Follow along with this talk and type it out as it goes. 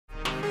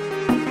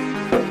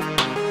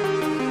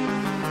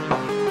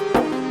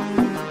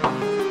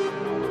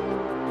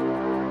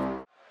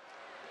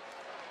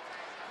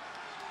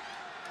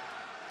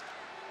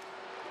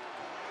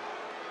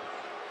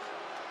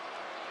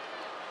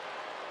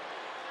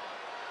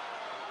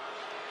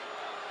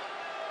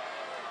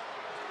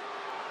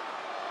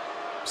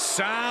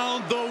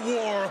Sound the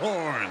war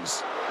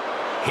horns.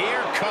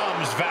 Here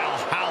comes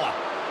Valhalla.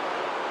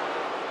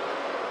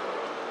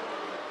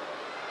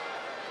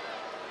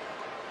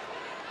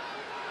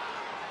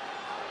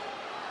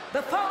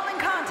 The following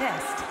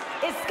contest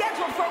is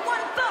scheduled for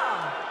one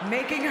fall,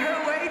 making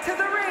her way to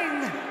the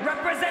ring,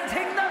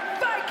 representing the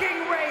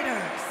Viking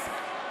Raiders,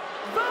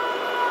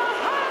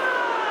 Valhalla!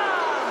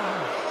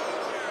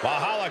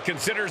 Valhalla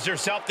considers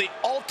herself the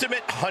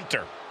ultimate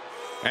hunter.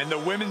 And the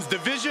women's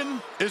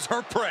division is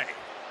her prey.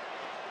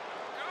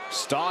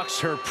 Stalks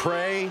her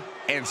prey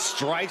and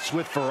strikes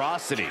with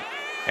ferocity.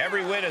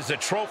 Every win is a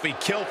trophy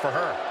kill for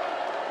her.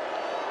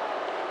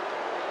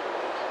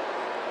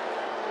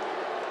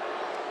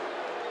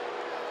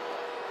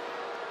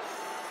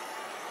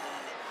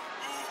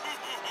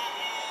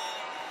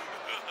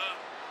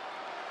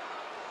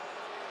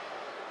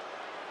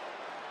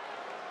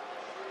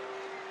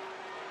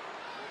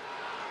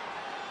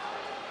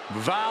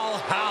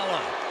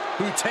 Valhalla,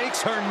 who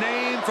takes her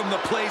name from the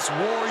place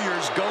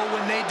warriors go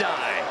when they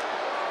die.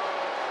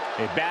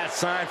 A bad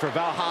sign for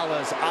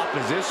Valhalla's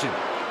opposition.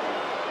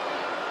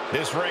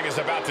 This ring is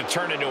about to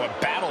turn into a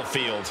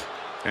battlefield.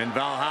 And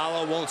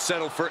Valhalla won't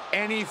settle for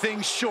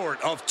anything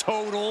short of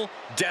total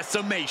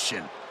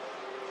decimation.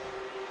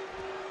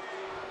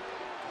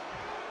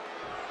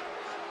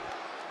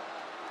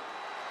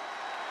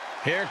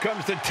 Here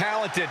comes the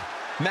talented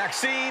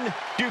Maxine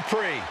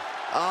Dupree.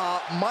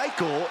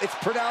 Michael, it's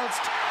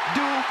pronounced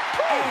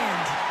Dupree.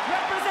 And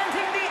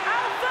representing the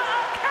Alpha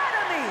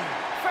Academy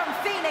from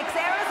Phoenix,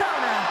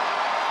 Arizona,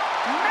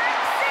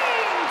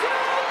 Maxine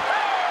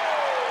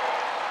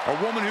Dupree! A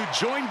woman who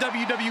joined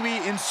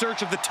WWE in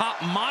search of the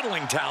top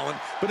modeling talent,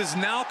 but is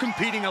now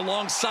competing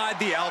alongside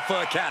the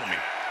Alpha Academy.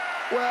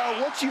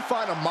 Well, once you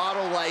find a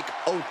model like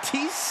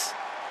Otis,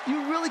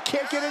 you really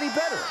can't get any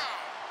better.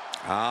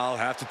 I'll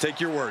have to take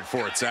your word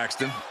for it,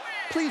 Saxton.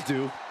 Please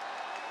do.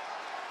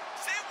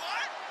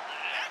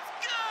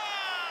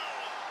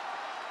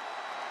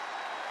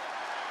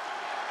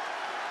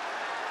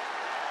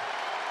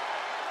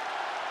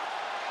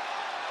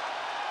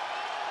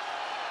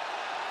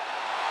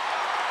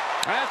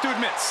 I have to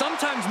admit,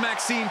 sometimes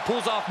Maxine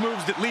pulls off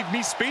moves that leave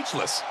me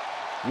speechless.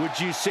 Would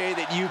you say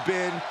that you've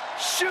been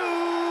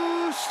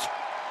shoosed?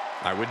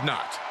 I would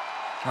not.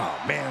 Oh,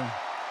 man.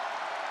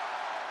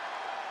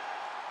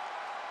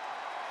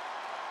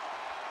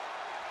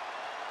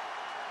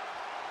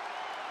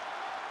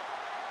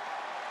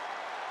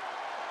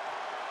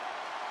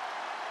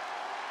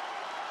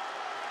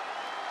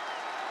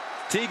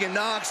 Tegan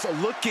Nox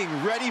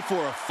looking ready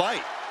for a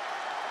fight.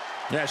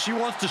 Yeah, she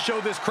wants to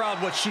show this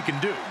crowd what she can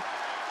do.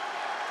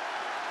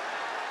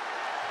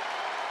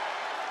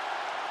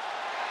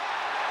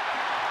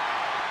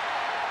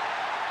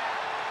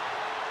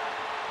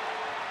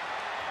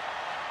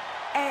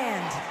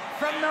 And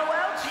from the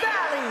Welch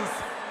Valleys,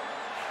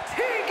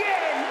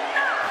 Tegan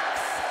Nox!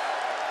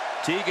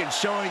 Tegan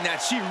showing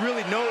that she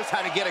really knows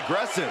how to get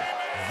aggressive.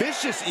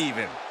 Vicious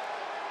even.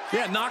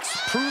 Yeah, Nox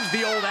proves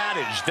the old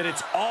adage that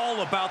it's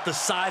all about the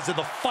size of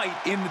the fight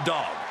in the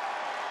dog.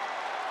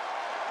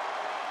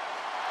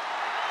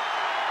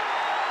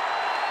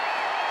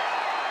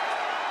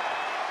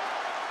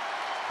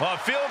 Well, a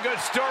feel-good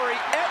story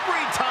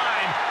every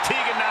time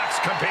Tegan Nox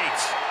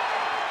competes.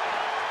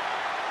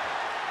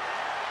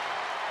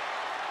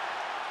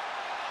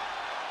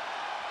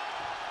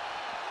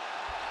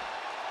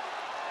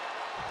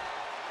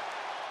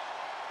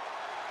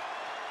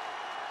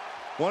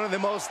 One of the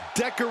most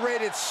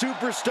decorated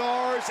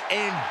superstars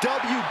in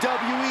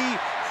WWE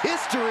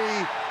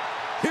history.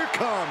 Here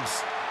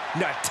comes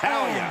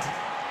Natalya. And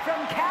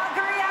from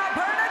Calgary,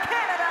 Alberta,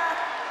 Canada,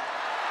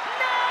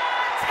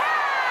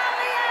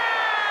 Natalya!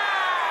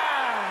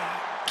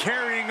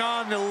 Carrying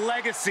on the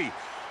legacy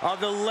of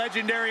the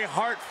legendary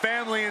Hart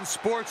family in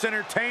sports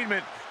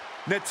entertainment,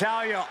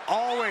 Natalya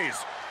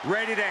always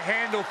ready to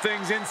handle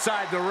things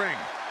inside the ring.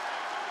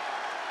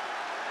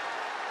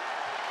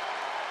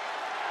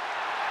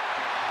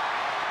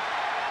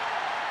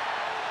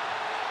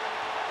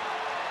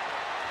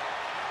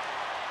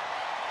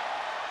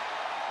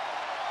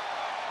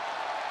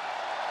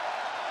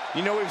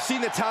 You know, we've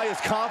seen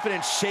Natalya's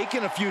confidence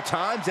shaken a few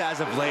times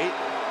as of late.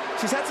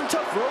 She's had some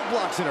tough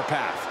roadblocks in her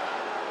path.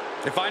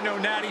 If I know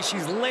Natty,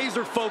 she's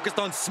laser focused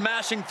on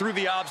smashing through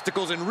the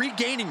obstacles and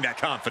regaining that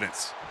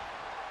confidence.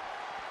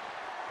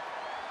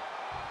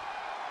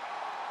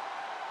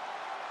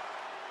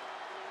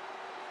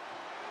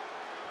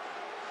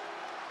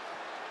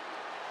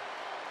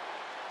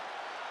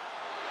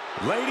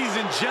 Ladies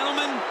and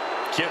gentlemen,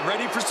 get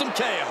ready for some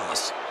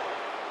chaos.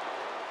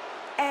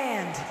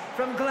 And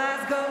from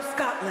Glasgow,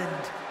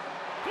 Scotland,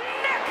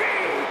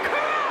 Nikki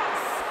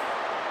Cross!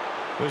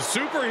 The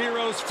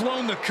superhero's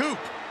flown the coop.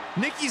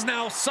 Nikki's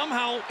now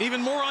somehow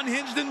even more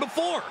unhinged than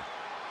before.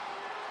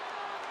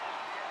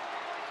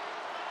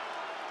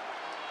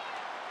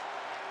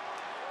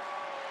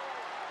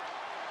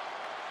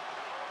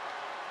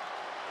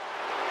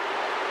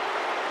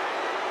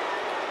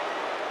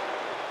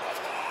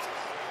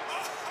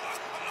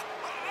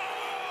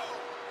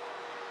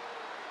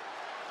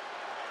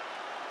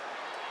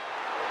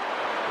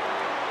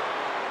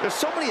 There's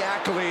so many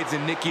accolades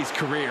in Nikki's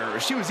career.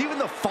 She was even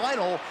the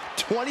final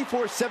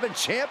 24/7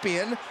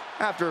 champion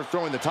after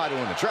throwing the title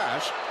in the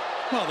trash.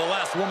 Well, the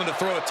last woman to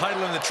throw a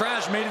title in the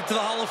trash made it to the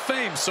Hall of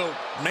Fame, so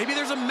maybe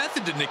there's a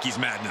method to Nikki's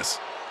madness.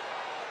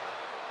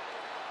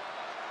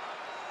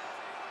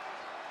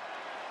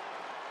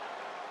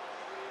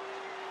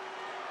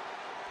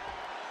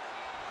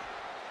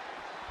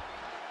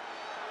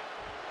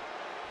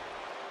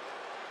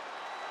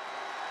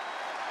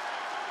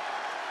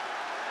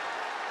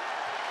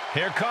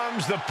 Here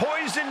comes the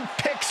Poison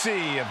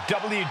Pixie of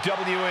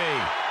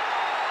WWE.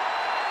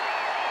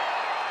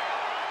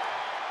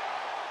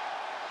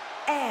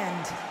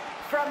 And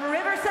from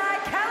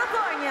Riverside,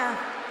 California,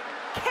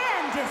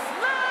 Candice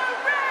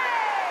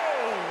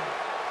LeRae.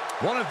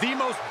 One of the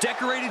most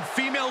decorated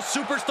female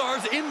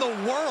superstars in the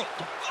world.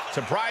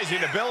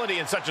 Surprising ability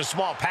in such a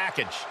small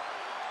package.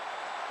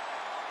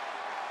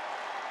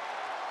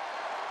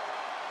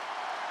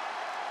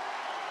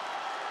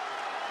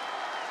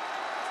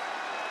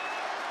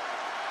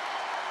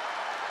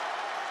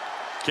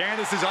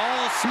 Candice is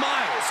all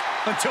smiles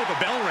until the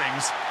bell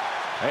rings.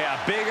 Hey, a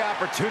big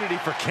opportunity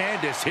for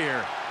Candice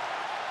here.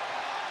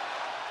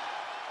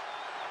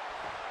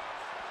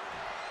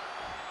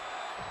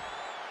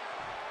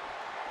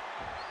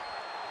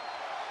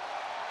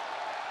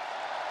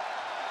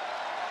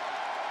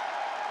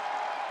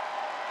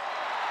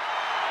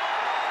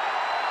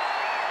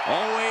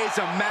 Always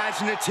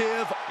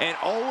imaginative and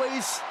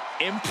always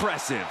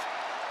impressive.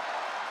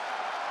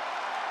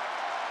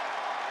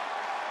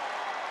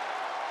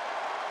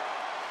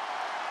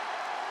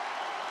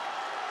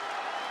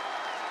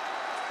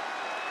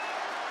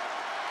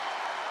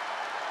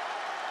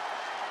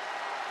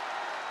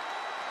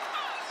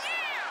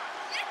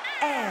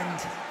 And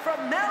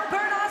from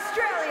Melbourne,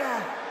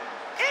 Australia,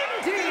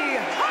 Indy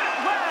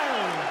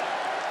Hartwell.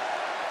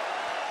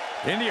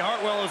 Indy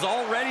Hartwell has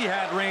already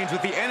had reigns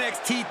with the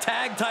NXT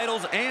Tag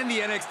Titles and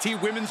the NXT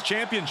Women's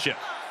Championship.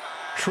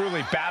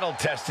 Truly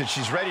battle-tested.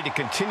 She's ready to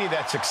continue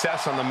that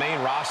success on the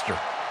main roster.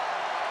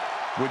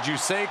 Would you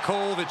say,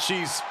 Cole, that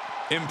she's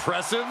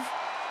impressive?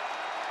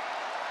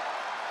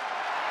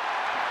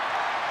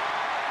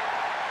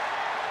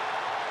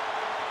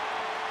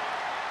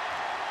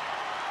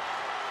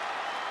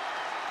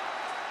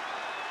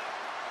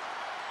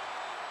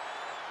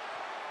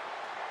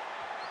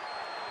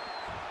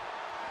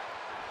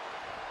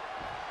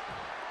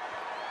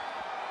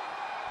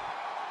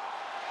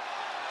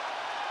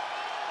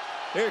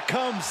 Here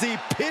comes the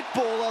pit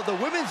bull of the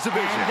women's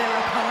division. And their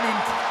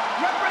opponent,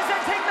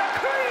 representing the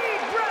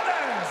Creed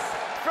brothers,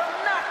 from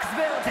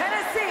Knoxville,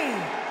 Tennessee,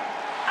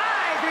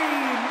 Ivy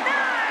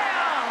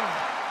Nile.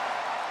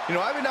 You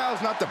know, Ivy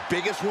Nile's not the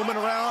biggest woman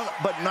around,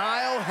 but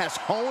Nile has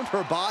honed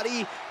her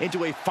body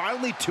into a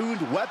finely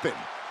tuned weapon.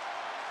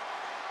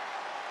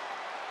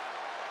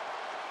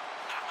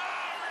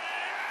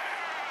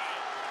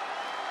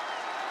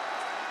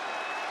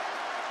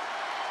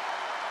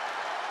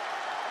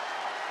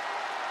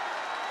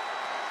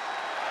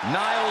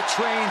 Nile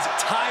trains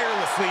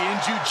tirelessly in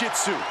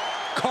jiu-jitsu,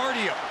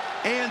 cardio,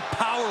 and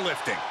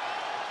powerlifting.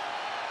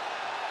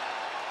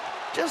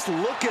 Just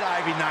look at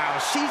Ivy Nile.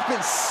 She's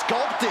been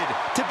sculpted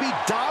to be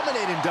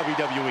dominant in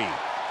WWE.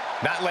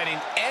 Not letting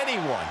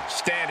anyone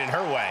stand in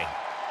her way.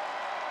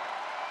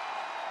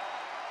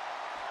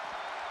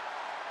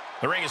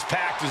 The ring is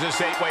packed as this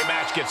 8-way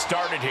match gets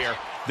started here.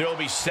 There will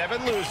be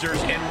 7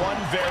 losers and 1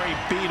 very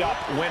beat-up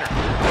winner.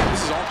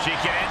 This is all she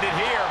can end it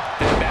here.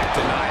 Then back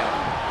to Nile.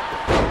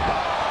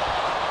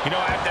 You know,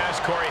 I have to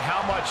ask Corey,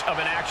 how much of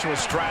an actual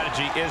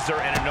strategy is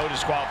there in a no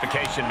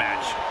disqualification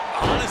match?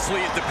 Honestly,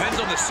 it depends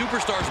on the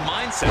superstar's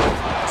mindset.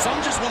 Some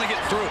just want to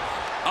get through it.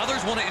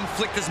 Others want to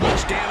inflict as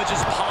much damage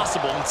as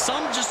possible, and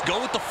some just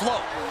go with the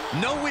flow.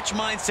 Know which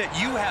mindset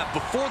you have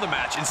before the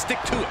match and stick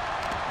to it.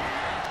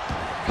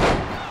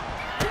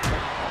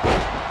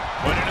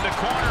 Put into the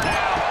corner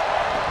now.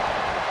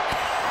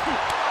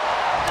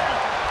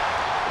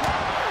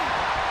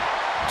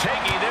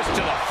 Taking this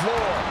to the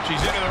floor. She's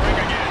into the ring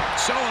again.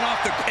 Showing off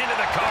the into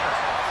the cover.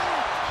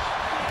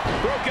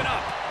 Broken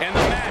up, and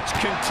the match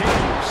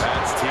continues.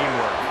 That's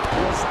teamwork.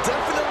 Was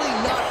definitely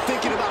not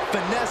thinking about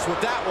finesse with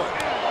that one.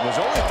 Was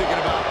only thinking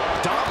about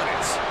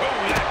dominance. Oh,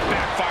 that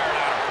backfired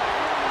on her.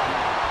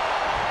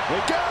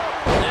 They go.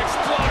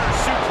 Exploder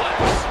suplex.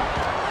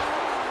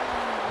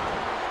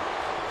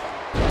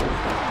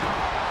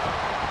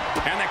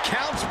 And the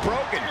count's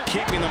broken,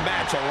 keeping the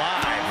match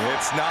alive.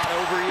 It's not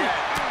over yet.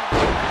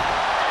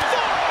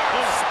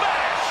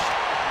 Smash!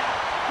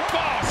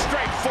 Oh,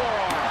 straight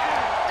forearm.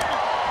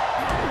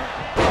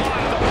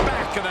 On the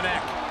back of the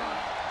neck.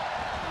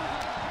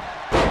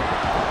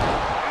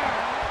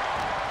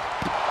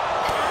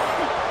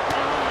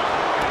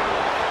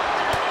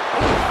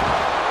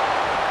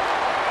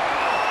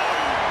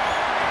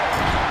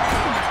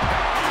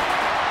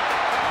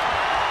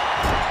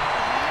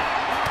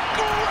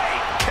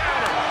 Great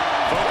counter.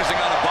 Focusing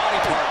on a body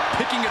part,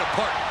 picking it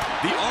apart.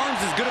 The arm's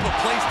as good of a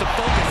place to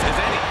focus as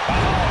any.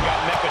 Oh, got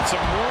met with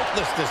some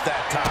ruthlessness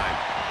that time.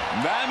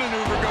 That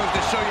maneuver goes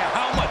to show you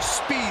how much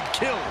speed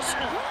kills.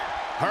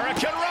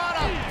 Hurricane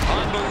Rana.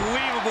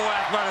 Unbelievable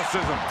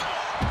athleticism.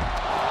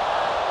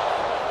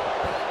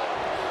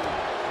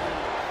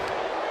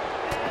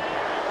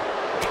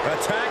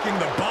 Attacking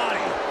the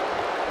body.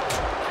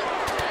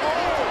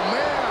 Oh,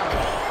 man.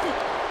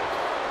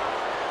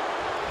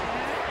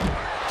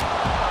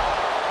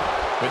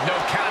 With no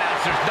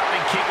countouts, there's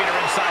nothing keeping her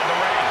inside the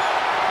ring.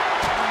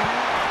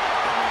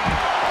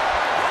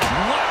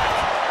 What?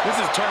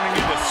 This is turning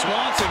into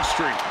Swanson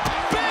Street.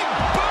 Big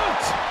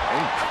boot!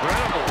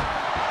 Incredible.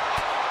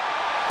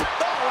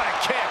 Oh, what a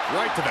kick.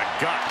 Right to the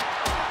gut.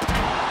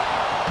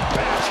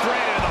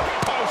 Straight into the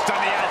post on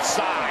the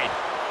outside.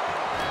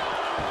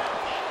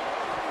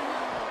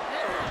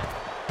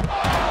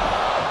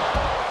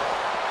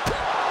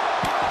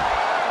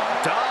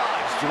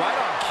 Dodged right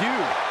on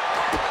cue.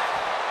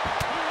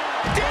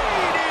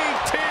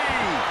 DDT!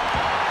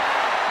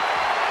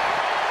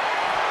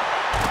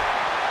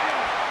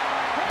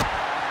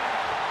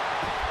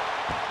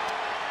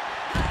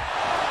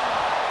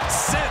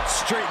 Sent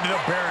straight into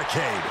the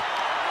barricade.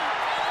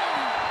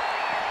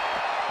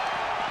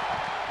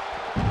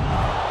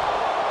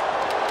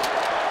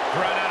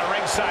 Run out of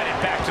ringside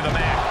and back to the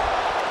mat.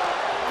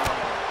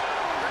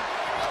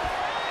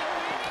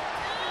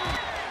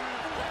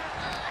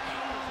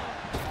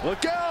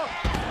 Look out.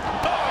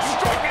 Oh,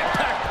 strong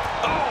impact.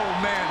 Oh,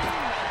 man.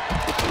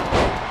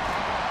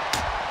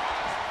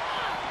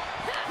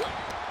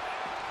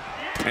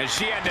 And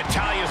she had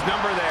Natalia's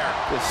number there.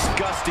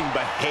 Disgusting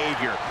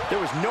behavior. There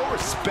was no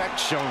respect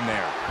shown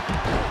there.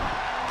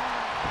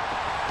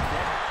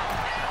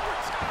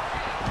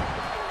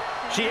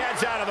 She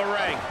heads out of the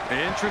ring.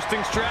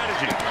 Interesting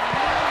strategy.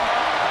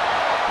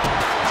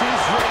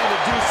 She's ready to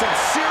do some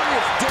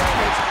serious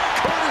damage,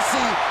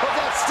 courtesy of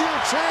that steel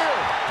chair.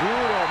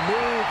 Brutal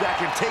move that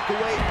can take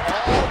away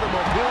all the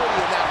mobility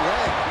in that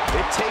leg.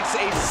 It takes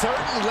a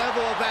certain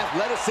level of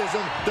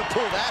athleticism to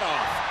pull that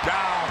off.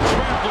 Now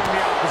trampling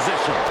the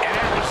opposition. And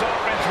enters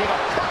offense with a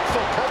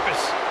hurtful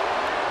purpose.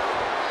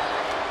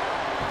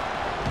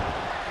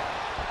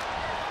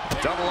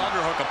 Double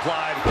underhook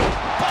applied.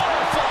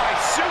 Butterfly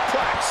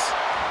suplex.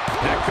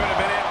 That could have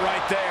been it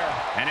right there.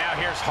 And now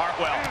here's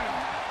Hartwell.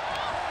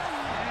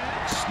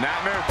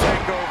 Snapmare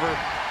takeover.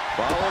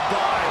 Followed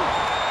by.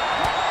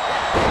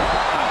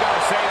 I've got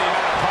to say, the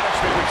amount of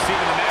punishment we've seen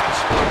in the match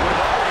would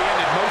have already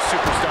ended most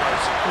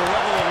superstars. The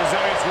level of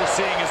resilience we're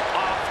seeing is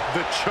off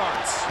the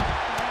charts.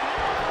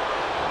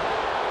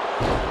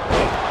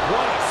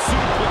 What a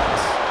suplex.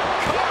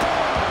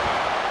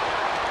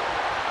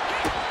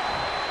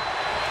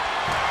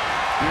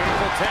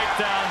 Beautiful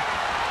takedown.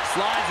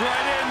 Slides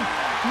right in.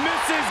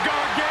 Mrs.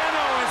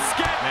 Gargano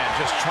escape. Man,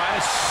 just trying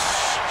to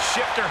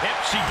shift her hip.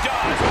 She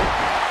does.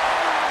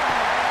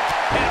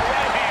 And a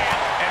right hand.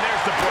 And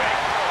there's the break.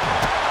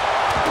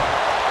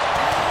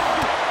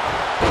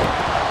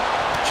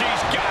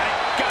 She's got it.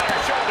 Got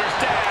her shoulders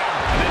down.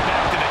 And then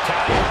back to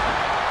Natalya.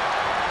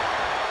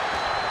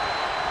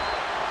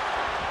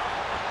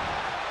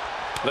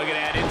 Look at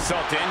that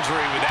insult to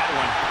injury with that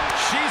one.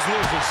 She's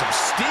losing some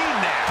steam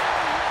now.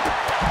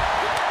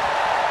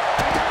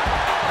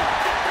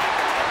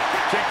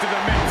 Kick to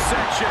the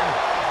midsection.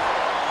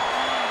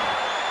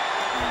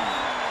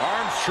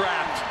 Arms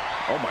trapped.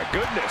 Oh, my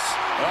goodness.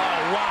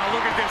 Oh, wow,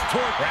 look at this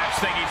torque.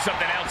 Perhaps thinking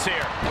something else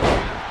here.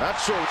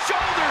 Not sure.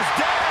 Shoulders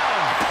down.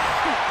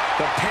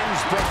 The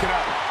pin's broken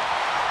up.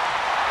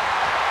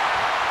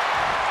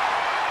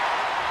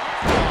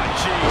 Oh,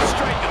 gee,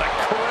 straight to the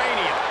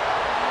cranium.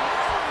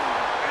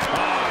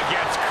 Oh,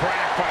 gets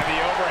cracked by the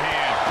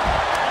overhand.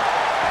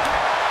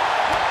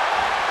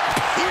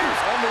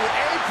 Here's on the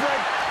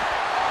apron.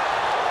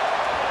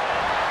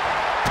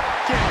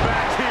 Get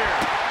back here.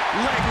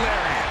 Leg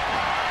lariat.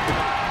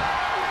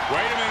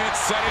 Wait a minute,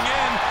 setting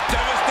in.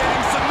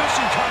 Devastating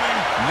submission coming.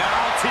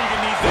 Now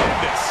Tegan needs to end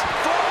this.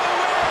 For the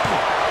win.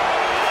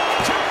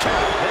 2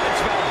 count.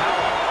 That's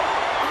Valhalla.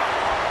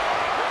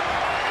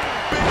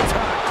 Big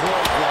time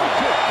clothesline.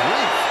 Good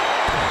grief.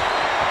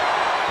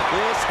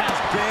 This has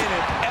been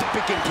an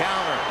epic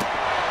encounter.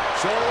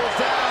 Shoulders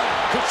down.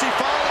 Could she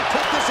finally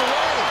put this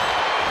away?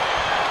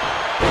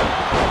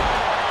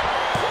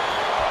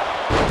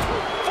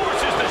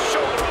 Forces the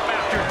shoulder up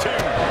after 2.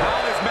 How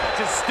this match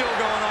is still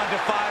going on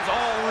defies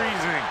all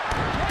reasoning.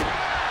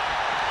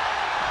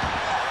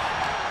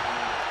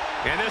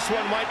 And this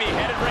one might be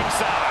headed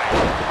ringside.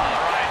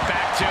 All right,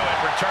 back to it,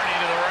 returning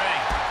to the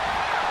ring.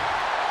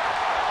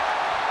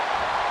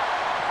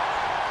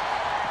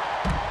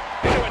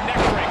 Into a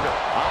neck breaker.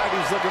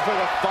 Ivy's looking for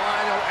the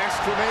final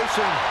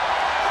exclamation.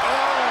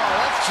 Oh,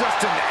 that's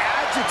just an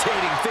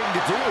agitating thing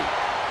to do.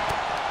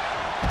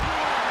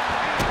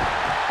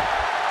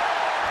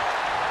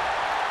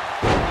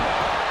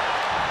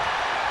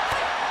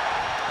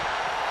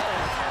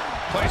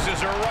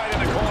 Places her right in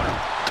the corner.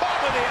 Caught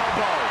with the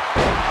elbow.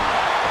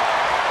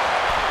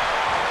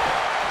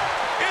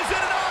 Is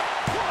it enough?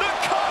 The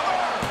cover.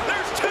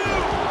 There's 2.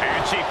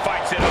 And she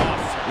fights it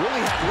off. Really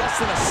had less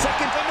than a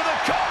second Into the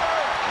cover.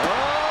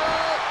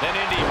 Oh! Then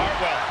Indy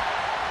Hartwell.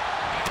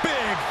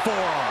 Big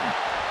forearm.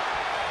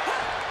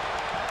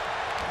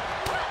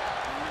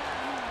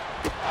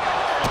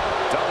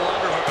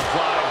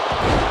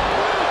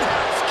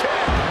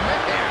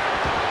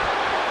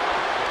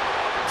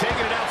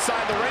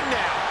 inside the ring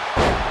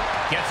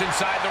now. Gets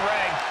inside the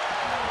ring.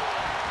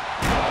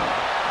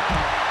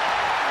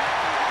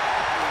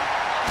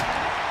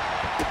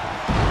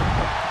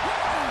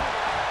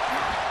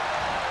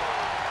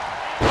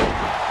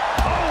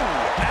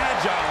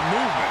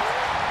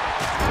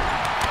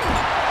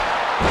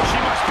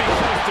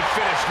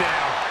 Finish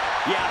now.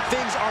 Yeah,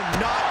 things are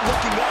not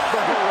looking up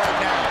for her right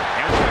now.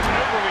 And what a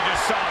maneuver we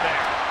just saw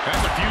there. That's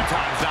a few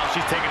times now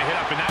she's taken a hit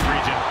up in that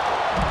region.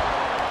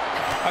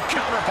 A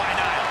counter by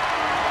Nia.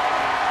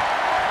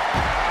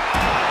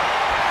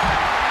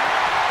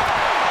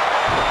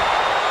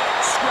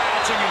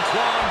 Scratching and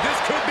clawing. This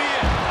could be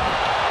it.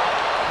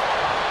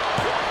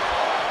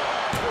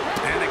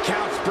 And the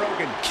count's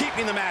broken,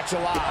 keeping the match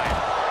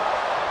alive.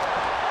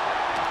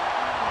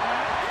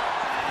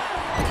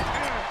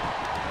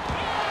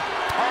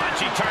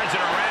 She turns it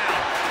around.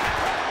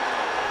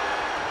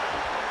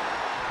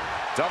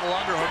 Double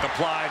underhook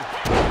applied.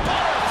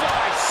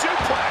 Butterfly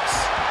suplex.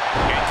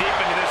 And deep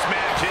into this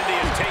match, Indy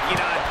is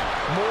taking on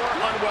more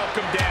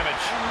unwelcome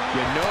damage. You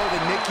know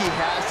that Nikki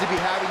has to be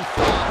having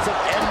thoughts of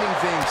ending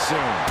things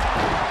soon.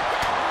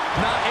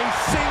 Not a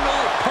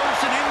single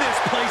person in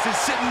this place is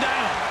sitting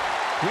down.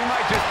 We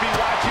might just be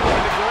watching one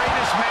of the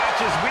greatest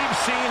matches we've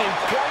seen in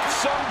quite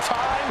some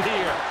time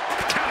here.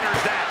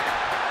 Counters that.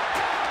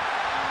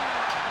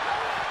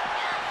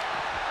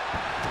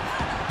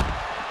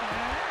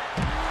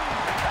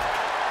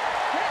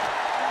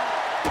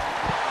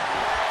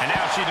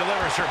 She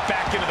delivers her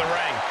back into the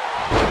ring.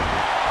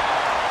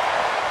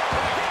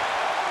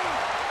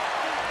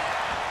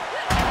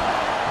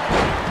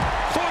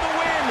 For the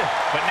win.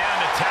 But now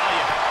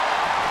Natalya.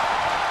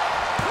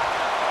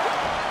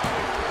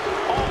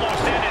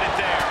 Almost ended it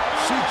there.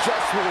 She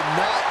just will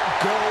not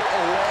go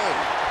away.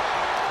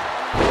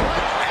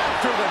 Right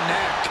after the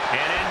neck.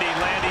 And Indy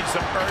landing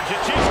some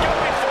urgent. She's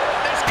going for it.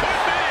 This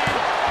could be.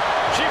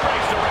 She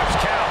breaks the ref's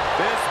count.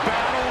 This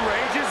battle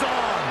rages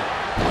on.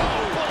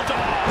 Oh,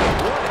 bulldog.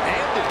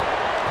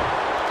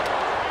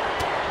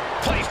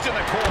 Placed in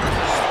the corner.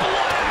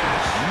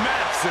 Splash!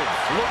 Massive.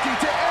 Looking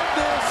to end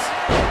this.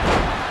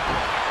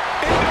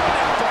 Into a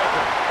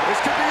neckbreaker. This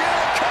could be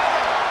it.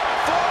 Cover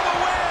for the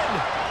win.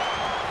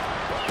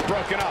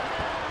 Broken up.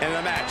 And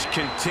the match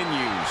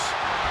continues.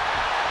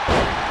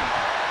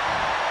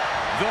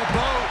 The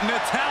boat,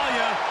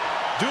 Natalya,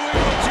 doing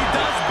what she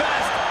does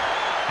best.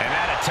 And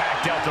that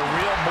attack dealt a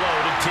real blow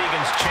to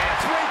Tegan's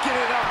chance.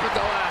 Breaking it up at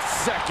the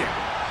last second.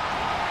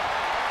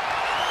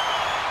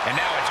 And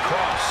now it's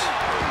Cross.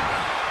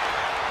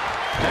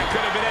 That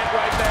could have been it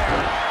right there.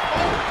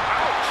 Oh,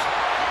 ouch.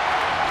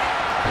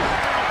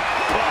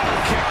 Oh,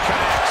 kick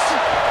connects.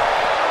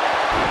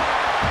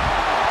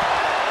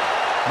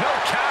 No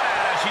count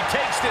out as she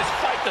takes this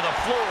fight to the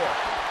floor.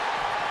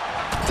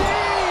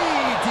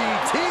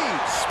 DDT.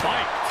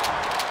 Spiked.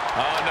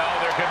 Oh, no,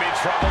 there could be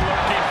trouble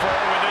lurking for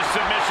her with this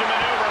submission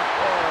maneuver.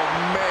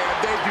 Oh, man,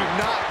 they do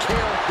not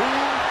care who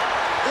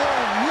or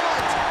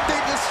what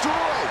they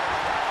destroy.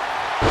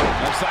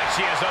 Looks like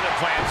she has other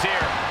plans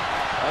here.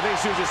 I think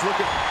she was just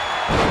looking.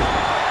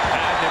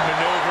 And the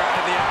maneuver out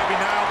of the Ivy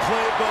Nile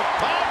playbook.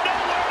 Oh,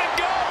 nowhere to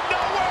go.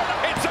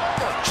 Nowhere. It's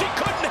over. She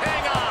couldn't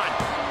hang on.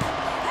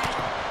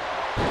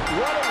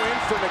 What a win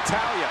for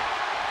Natalya.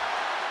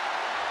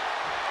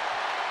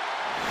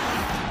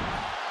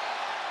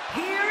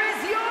 Here is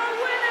your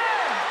winner,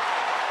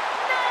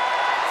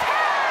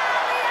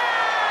 Natalya!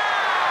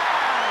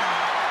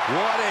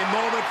 What a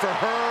moment for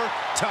her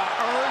to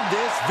earn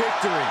this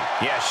victory.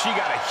 Yeah, she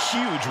got a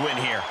huge win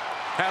here.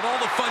 Have all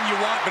the fun you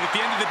want, but at the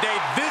end of the day,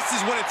 this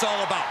is what it's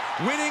all about.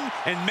 Winning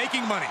and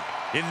making money.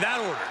 In that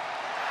order.